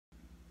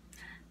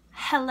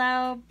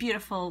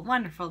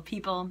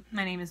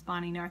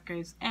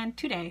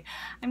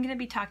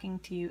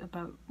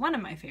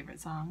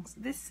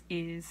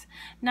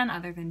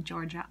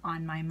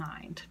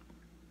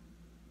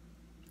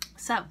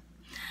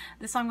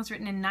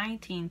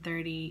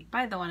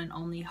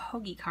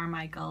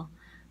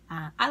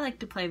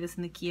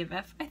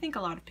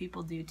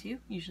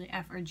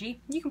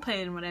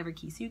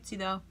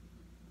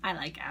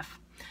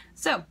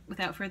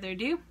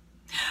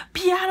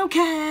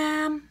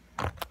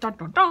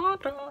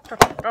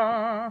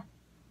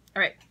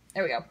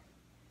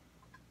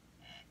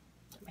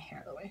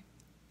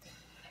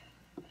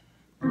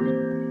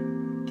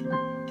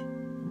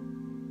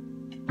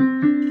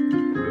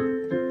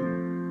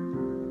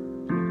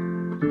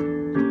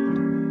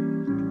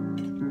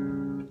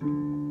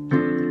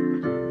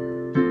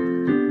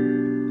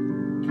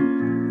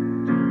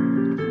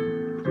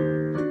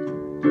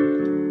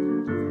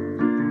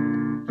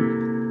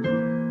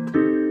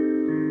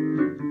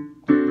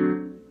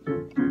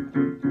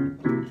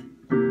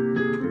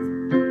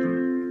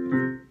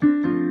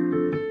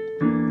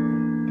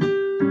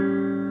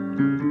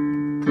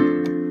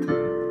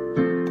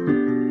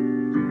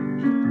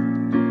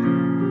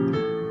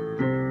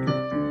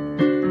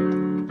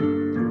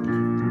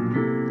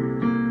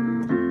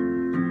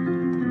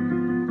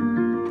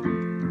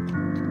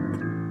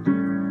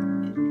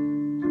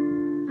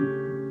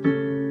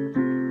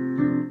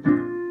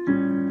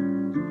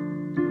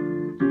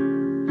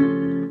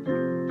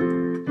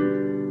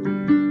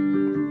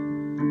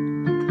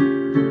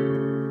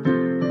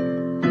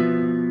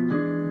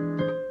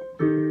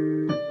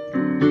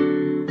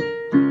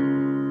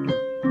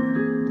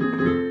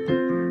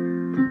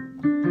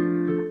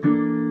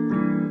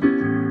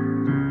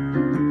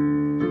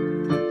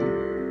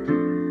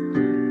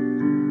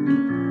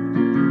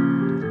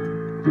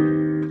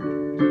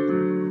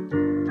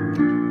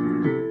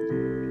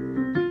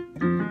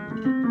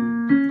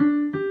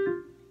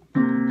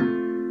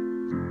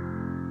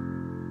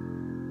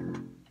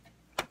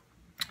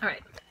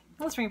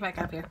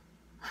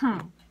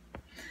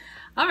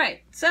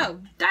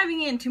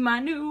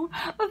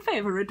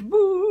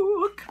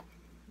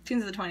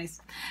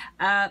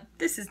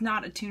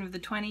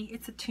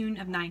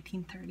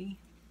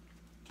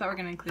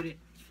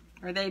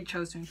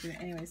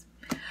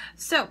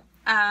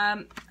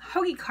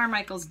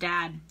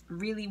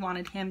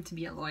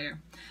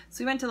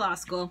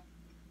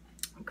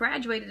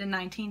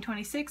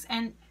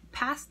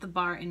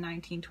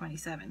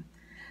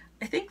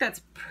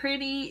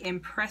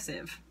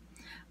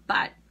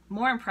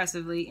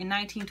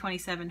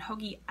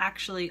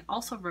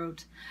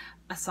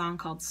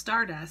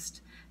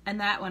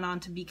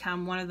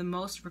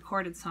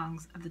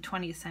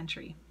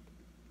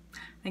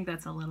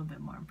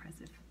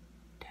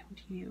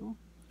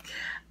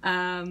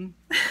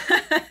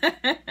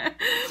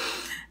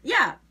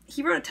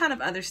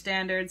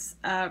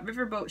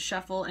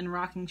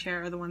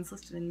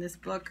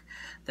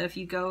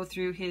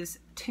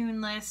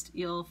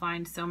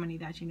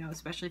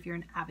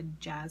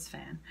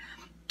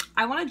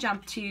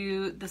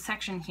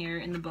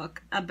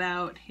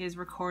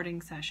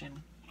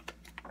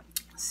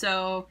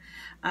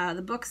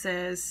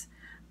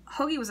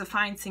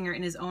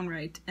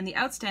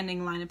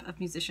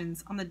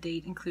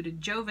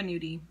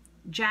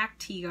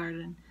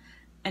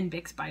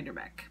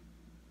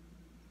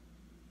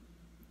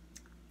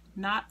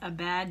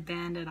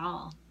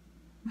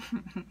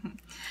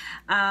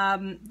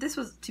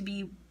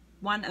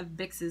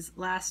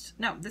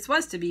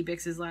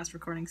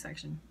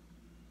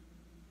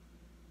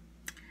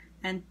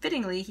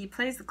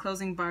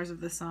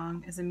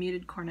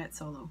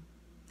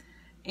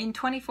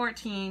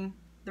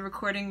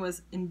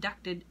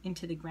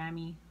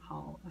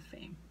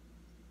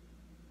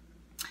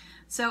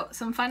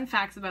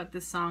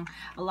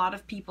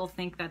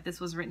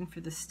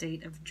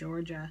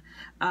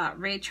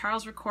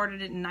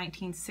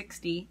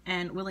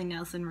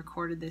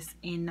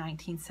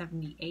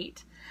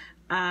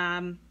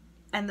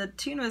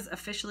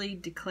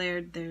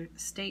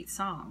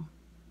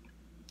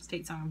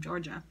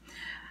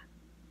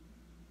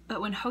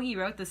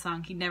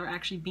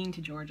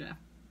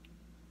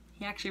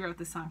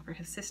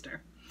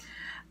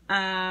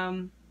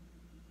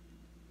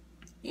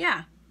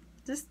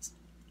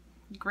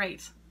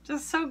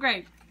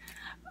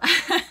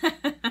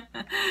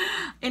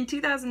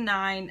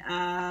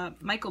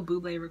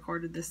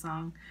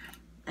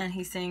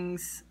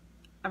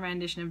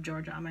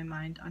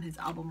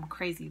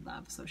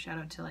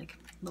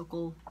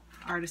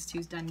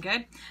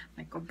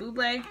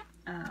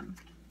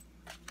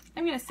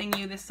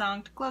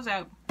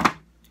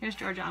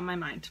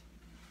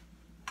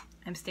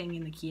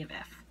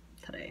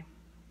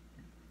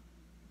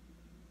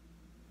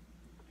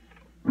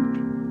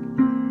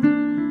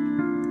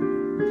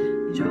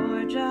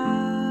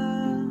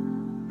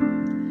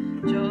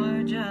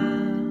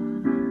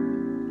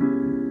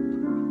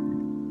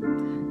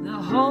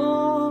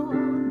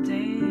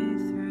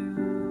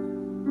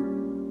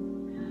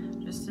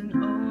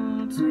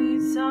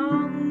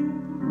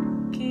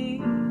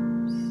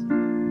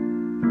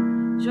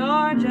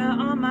Georgia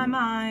on my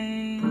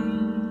mind.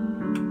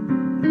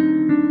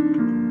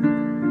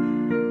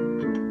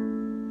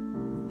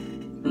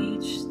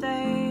 Each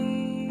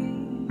day,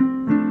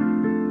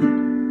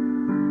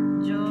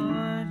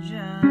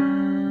 Georgia,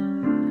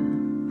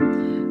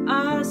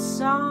 a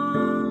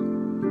song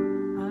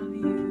of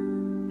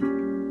you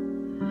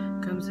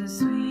comes as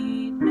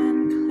sweet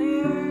and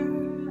clear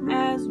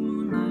as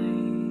moonlight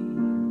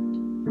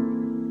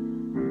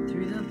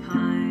through the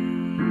pines.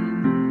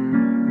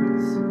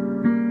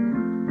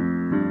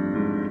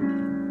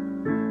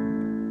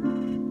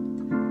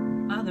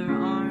 Other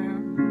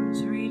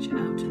arms reach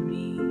out to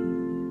me,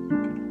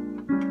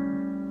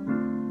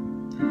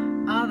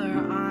 other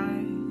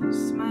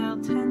eyes smile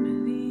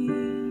tenderly.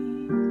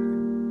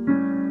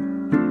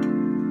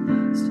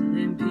 Still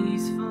in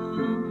peaceful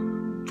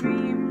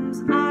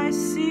dreams I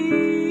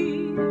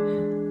see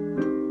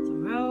the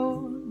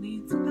road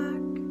leads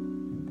back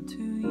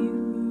to you.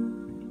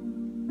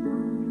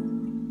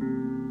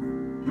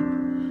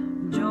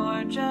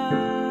 Georgia,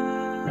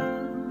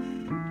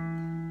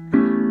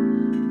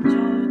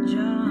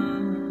 Georgia,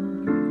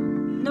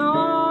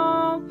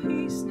 no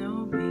peace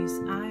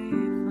I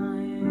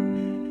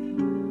find.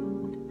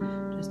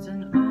 Just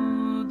an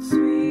old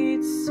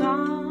sweet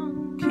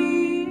song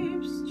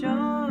keeps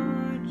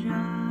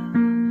Georgia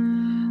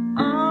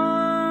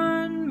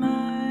on my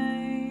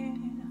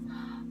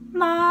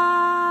mind.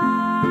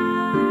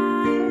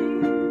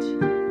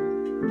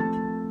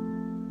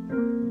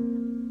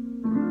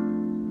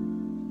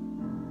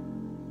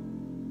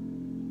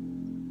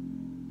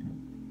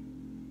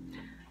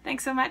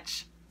 Thanks so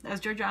much. That was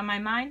Georgia on My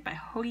Mind by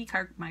Hody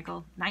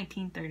Carmichael,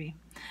 1930.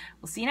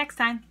 We'll see you next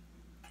time.